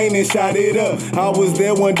her vein and shot it up. I was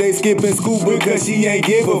there one day skipping school because she ain't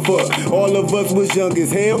give a fuck. All of us was young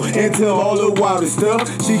as hell until all the wildest stuff.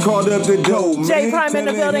 She called up the dope, man. JPryme in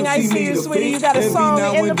the building. I see you, sweetie. You got a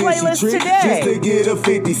song in the playlist today. Just to get a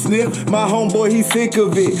 50 sniff. My homeboy, he sick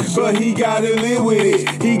of it, but he gotta live with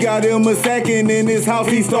it. He got him a second in his house,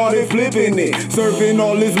 he started flipping it. Serving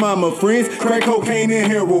all his mama friends, crack cocaine and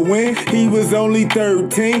heroin. He was only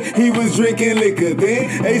 13, he was drinking liquor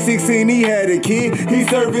then. Age 16, he had a kid, he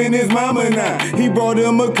serving his mama now. He brought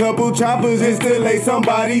him a couple choppers just to lay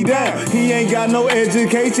somebody down. He ain't got no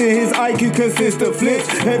education, his IQ consists of flips.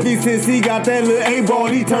 Ever since he got that little A-ball,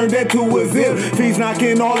 he turned that to a zip. He's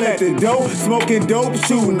knocking all at the door, smoking dope,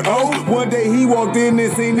 shooting One day he walked in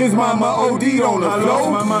and seen his mama OD'd on the floor. I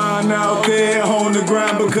lost my mind out there on the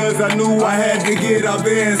ground because I knew I had to get out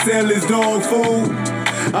there and sell his dog food.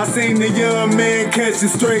 I seen the young man catch a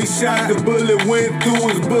straight shot. The bullet went through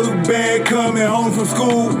his book bag coming home from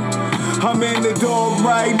school. I'm in the dark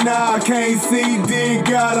right now, I can't see. Dear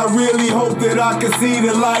God, I really hope that I can see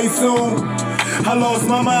the light soon. I lost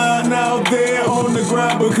my mind out there on the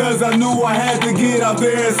ground because I knew I had to get out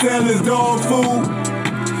there and sell his dog food.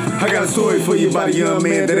 I got a story for you about a young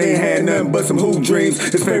man that ain't had nothing but some hoop dreams.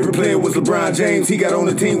 His favorite player was LeBron James. He got on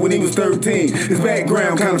the team when he was 13. His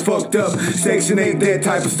background kinda fucked up. Section 8, that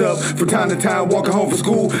type of stuff. From time to time, walking home from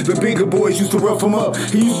school, the bigger boys used to rough him up.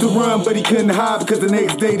 He used to run, but he couldn't hide because the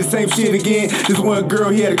next day the same shit again. This one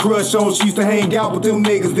girl he had a crush on, she used to hang out with them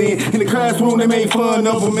niggas then. In the classroom, they made fun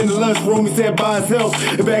of him. In the lunchroom, he sat by himself.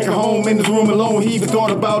 And back at home, in his room alone, he even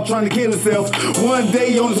thought about trying to kill himself. One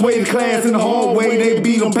day on his way to class in the hallway, they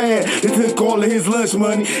beat him bad. They took all of his lunch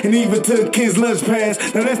money and even took his lunch pass.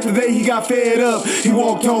 Now that's the day he got fed up. He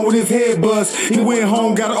walked home with his head bust. He went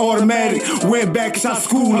home, got an automatic, went back and shot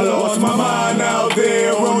school up. I lost my mind out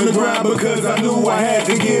there on the ground because I knew I had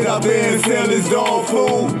to get out there and sell his dog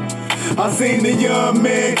food. I seen the young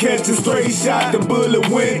man catch a straight shot. The bullet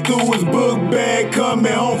went through his book bag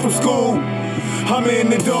coming home from school. I'm in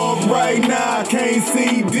the dark right now, I can't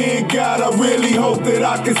see. Dear God, I really hope that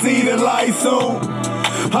I can see the light soon.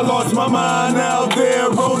 I lost my mind out there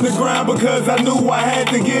on the ground because I knew I had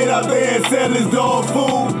to get out there and sell his dog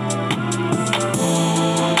food.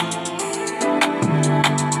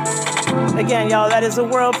 Again, y'all, that is a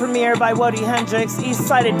world premiere by Whoadi Hendrix, east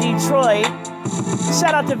side of Detroit.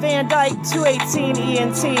 Shout out to Van Dyke, 218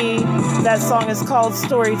 ENT. That song is called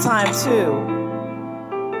Storytime 2.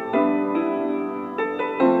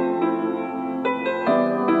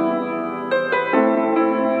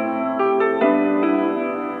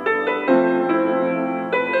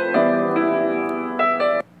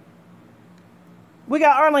 We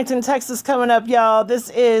got Arlington, Texas coming up, y'all. This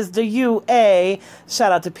is the UA.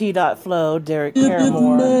 Shout out to P.Flow, Derrick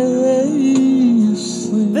Parramore.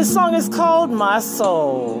 This song is called My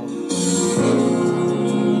Soul.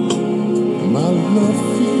 My love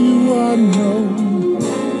for you, I know.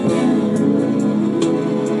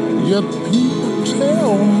 Yet people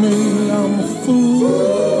tell me I'm a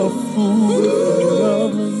fool for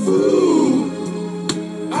loving you.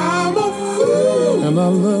 I'm a fool, and I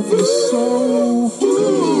love you so.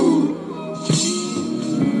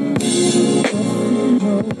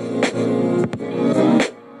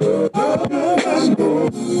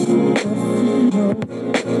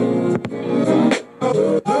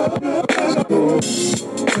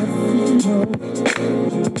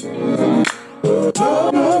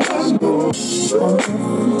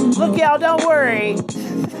 Look, y'all, don't worry.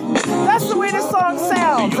 That's the way the song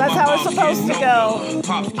sounds. That's how it's supposed to go.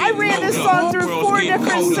 I ran this song through 4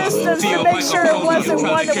 different systems to make sure it wasn't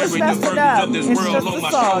one that was messing up. It's just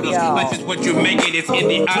a song, y'all. Life is what you make it. It's in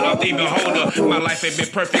the eye of the beholder. My life ain't been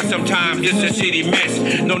perfect. Sometimes it's a shitty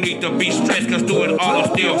mess. No need to be stressed, cause through it all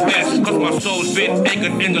I'm still blessed. Cause my soul's been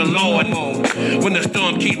anchored in the Lord. When the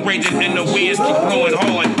storm keeps raging and the winds keep blowing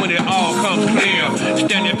hard. When it all comes clear,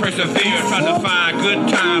 stand and persevere. Trying to find good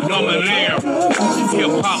times on my lair.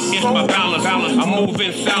 Hip hop is my balance. I move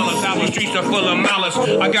in silence. The streets are full of malice.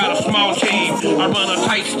 I got a small team. I run a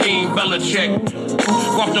tight scheme. Belichick.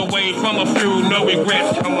 Walked away from a few, no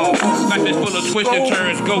regrets. Come on.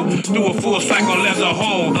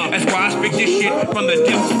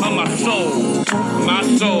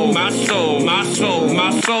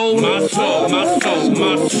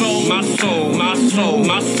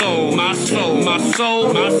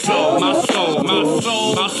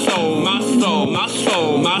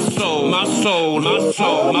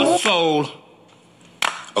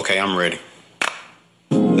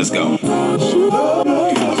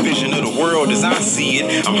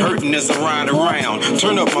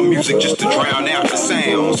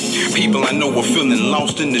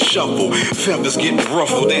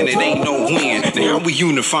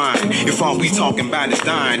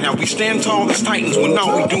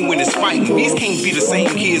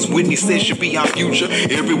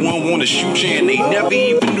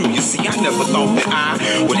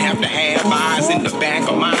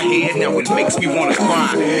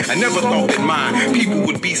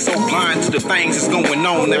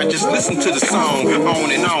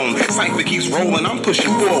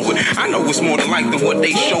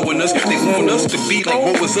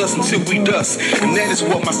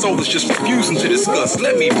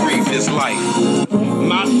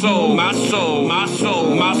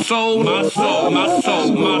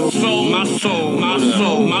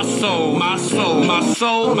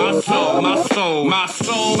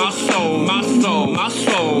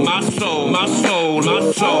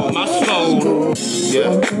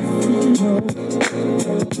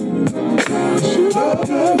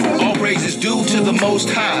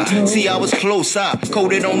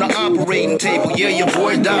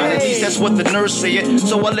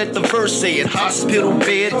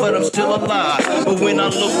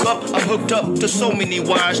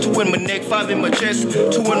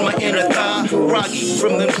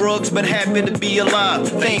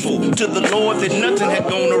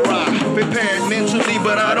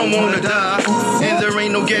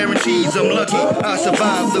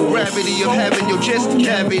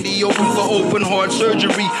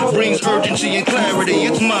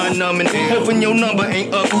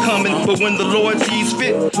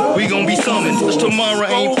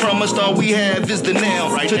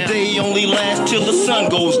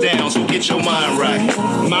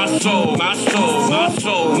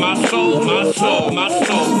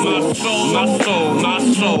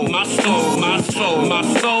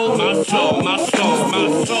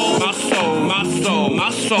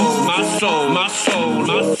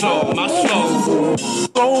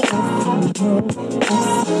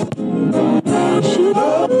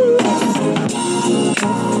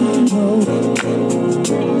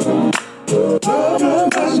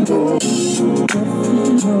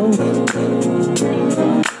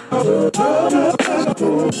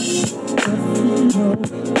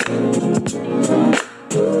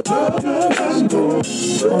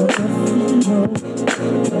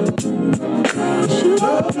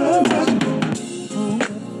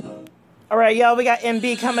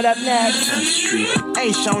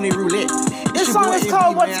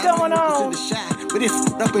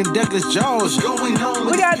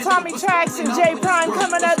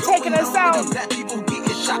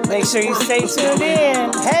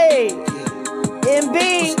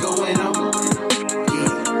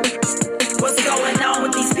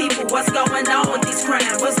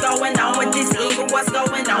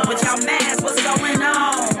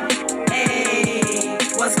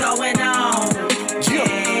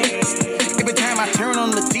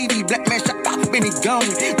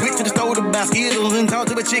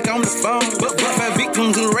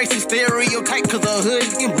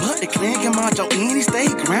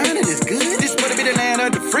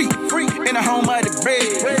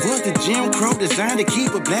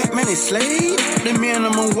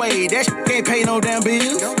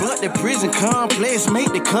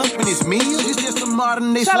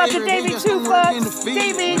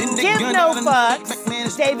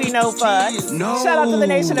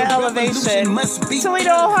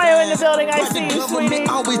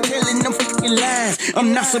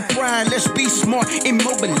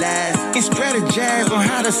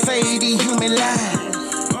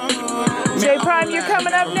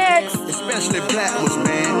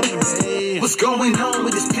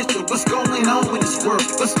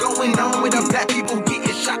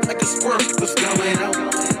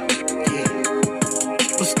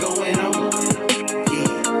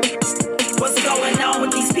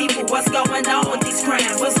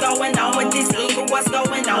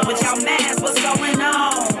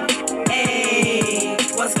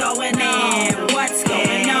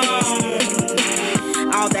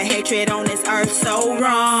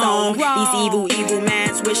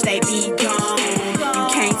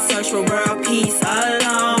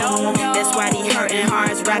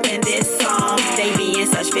 in this song. They be in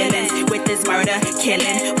such feelings with this murder,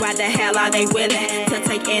 killing. Why the hell are they willing to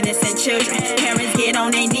take innocent children? Parents get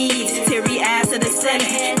on their knees, teary eyes to the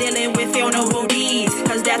ceiling, dealing with funeral deeds,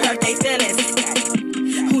 cause death hurt their feelings.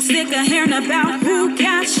 Who's sick of hearing about who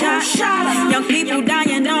got shot? Young people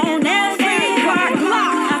dying on every block.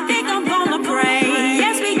 I think I'm gonna pray.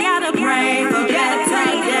 Yes, we gotta pray for better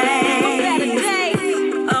days.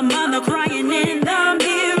 A mother crying in the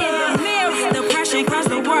mirror. Depression across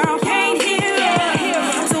the world can't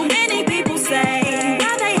heal. So many people say,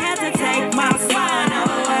 why they had to take my son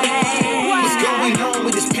away? What's going on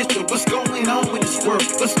with this picture? What's going on with this work?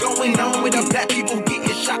 What's going on with the black people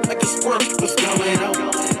getting shot like a squirt? What's going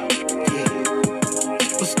on?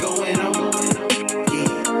 What's going on?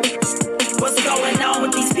 What's going on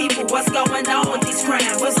with these people? What's going on with these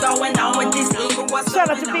crimes? What's going on with this evil? Shout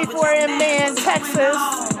out to B4M Man, Texas.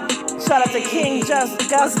 Shout out to King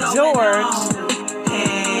Gus George.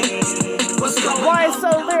 Why So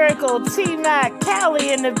Lyrical, T-Mac,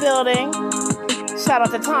 Cali in the building. Shout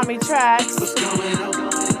out to Tommy Tracczz.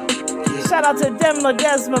 Shout out to Dem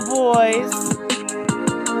Ledesma Boyz.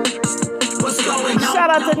 Shout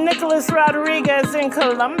out to Nicholas Rodriguez in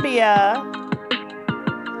Colombia.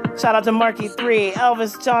 Shout out to Marky 3,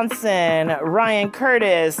 Elvis Johnson, Ryan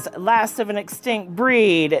Curtis, Last of an Extinct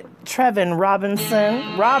Breed, Trevin Robertson,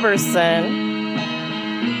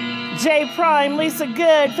 JPryme, Lisa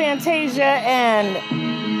Good, Fantasia, and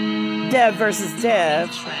Dev versus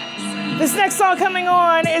Dev. This next song coming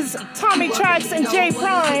on is Tommy Tracczz and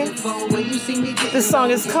JPryme. This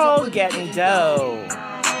song is called Getting Dough.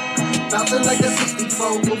 Bouncing like a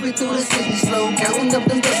 64, moving through the city slow, counting up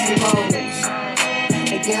them decimals.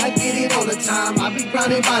 And yeah, I get it all the time. I be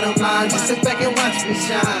grinding bottom line, just sit back and watch me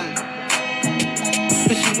shine.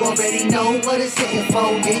 Cause you already know what it's hitting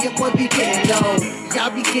for. Yeah, your boy be getting low. Y'all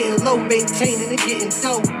be getting low, maintaining and getting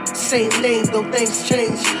dope. Same name, though things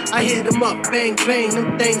change. I hit them up, bang, bang,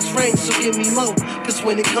 them things range, so give me more. Cause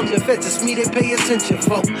when it comes to feds, it's me they pay attention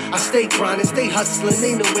for. I stay grinding, stay hustling,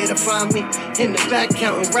 they know where to find me. In the back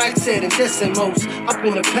counting racks, and decimals. Up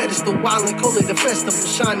in the pedestal, wildin', call it the festival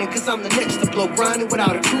shining. Cause I'm the next to blow, grinding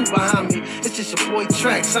without a crew behind me. It's just your boy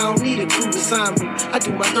Tracczz, I don't need a crew beside me. I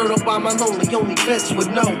do my third up by my lonely, only vets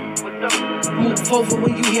would know. Move over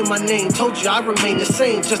when you hear my name. Told you I remain the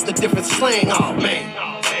same, just a different slang. Oh man.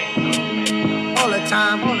 All the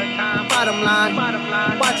time, bottom line,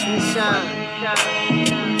 watch me shine.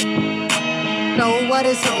 Know what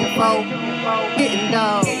it's hitting for, getting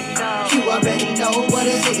dough. You already know what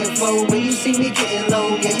it's hitting for. When you see me getting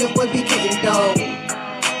low, yeah, your boy be getting dough.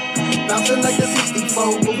 Bouncing like a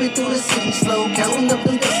 64, moving through the city slow, counting up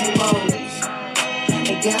them decimals.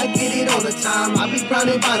 And yeah, I get it all the time. I be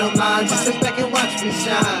grinding bottom line, just sit back and watch me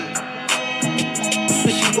shine.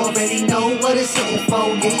 Cause you already know what it's hitting for.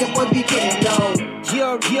 Yeah, your boy be getting low.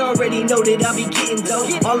 You already know that I be getting dough.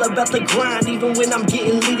 All about the grind, even when I'm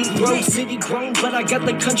getting litty throat. City grown, but I got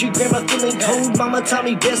the country grammar feeling cold. Mama taught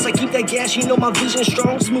me best, I keep that gas, you know my vision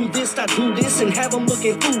strong. Smooth this, I do this, and have them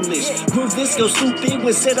looking foolish. Groove this, go stupid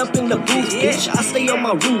when set up in the booth, bitch. I stay on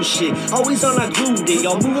my rule shit, always on I glued it.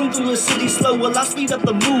 Y'all moving through the city slow, well I speed up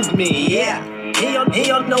the movement, yeah. Hey,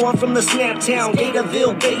 y'all know I'm from the Snap Town,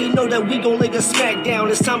 Gatorville, baby, know that we gon' lay the smack down.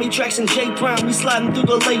 It's Tommy Tracczz and JPryme, we sliding through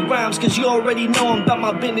the late rhymes. Cause you already know I'm about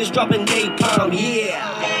my business, dropping napalm, yeah.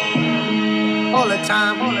 All the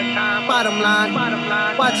time, bottom line,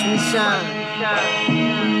 watch me shine.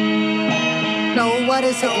 Know what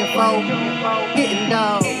it's hitting for, getting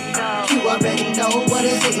dough. You already know what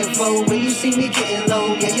it's hitting for. When you see me getting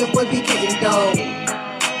low, yeah, your boy be getting dough.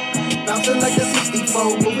 Bouncing like a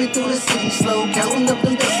 64, moving through the city slow, counting up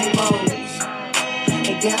them decimals.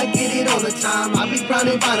 And yeah, I get it all the time. I be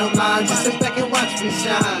grinding bottom line, just sit back and watch me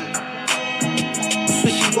shine.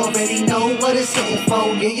 Cause you already know what it's hitting for.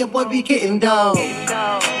 Yeah, your boy be getting dough.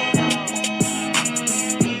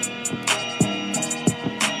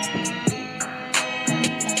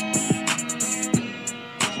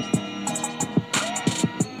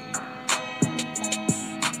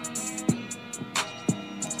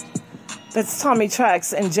 That's Tommy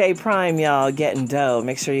Tracczz and JPryme, y'all, getting dough.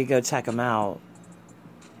 Make sure you go check them out.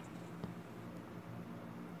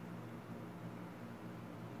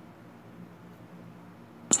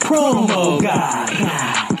 PROMOGOD.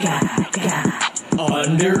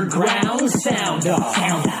 Underground sound off.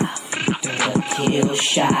 The Kill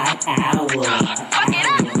Shot Hour.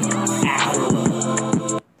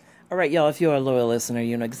 All right, y'all, if you're a loyal listener,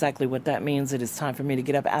 you know exactly what that means. It is time for me to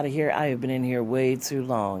get up out of here. I have been in here way too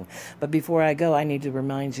long. But before I go, I need to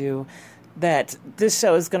remind you that this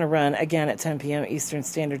show is going to run again at 10 p.m. Eastern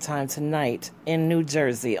Standard Time tonight in New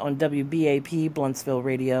Jersey on WBAP BluntzVille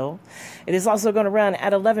Radio. It is also going to run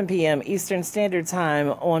at 11 p.m. Eastern Standard Time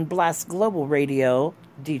on Blast Global Radio,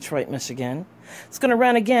 Detroit, Michigan. It's going to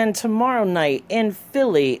run again tomorrow night in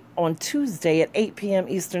Philly on Tuesday at 8 p.m.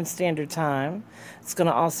 Eastern Standard Time. It's going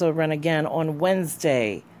to also run again on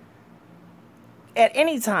Wednesday at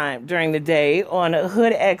any time during the day on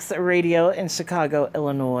Hoodx Radio in Chicago,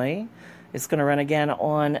 Illinois. It's going to run again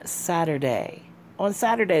on Saturday. On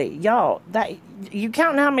Saturday, y'all, that you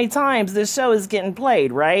counting how many times this show is getting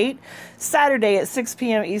played, right? Saturday at 6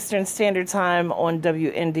 p.m. Eastern Standard Time on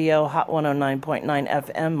WNDO Hot 109.9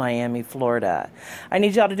 FM, Miami, Florida. I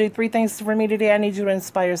need y'all to do 3 things for me today. I need you to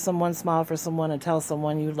inspire someone, smile for someone, and tell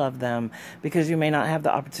someone you love them, because you may not have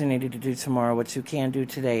the opportunity to do tomorrow what you can do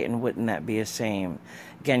today, and wouldn't that be a shame?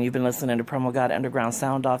 Again, you've been listening to PROMOGOD Underground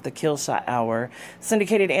Sound Off, the Kill Shot Hour,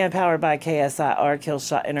 syndicated and powered by KSIR, Kill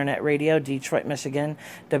Shot Internet Radio, Detroit, Michigan,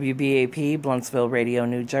 WBAP, BluntzVille Radio,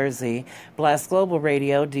 New Jersey, Blast Global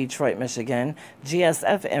Radio, Detroit, Michigan,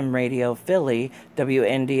 GSFM Radio, Philly,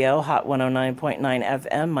 WNDO, Hot 109.9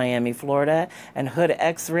 FM, Miami, Florida, and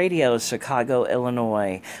Hoodx Radio, Chicago,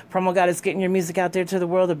 Illinois. PROMOGOD is getting your music out there to the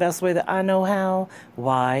world the best way that I know how.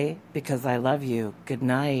 Why? Because I love you. Good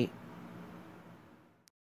night.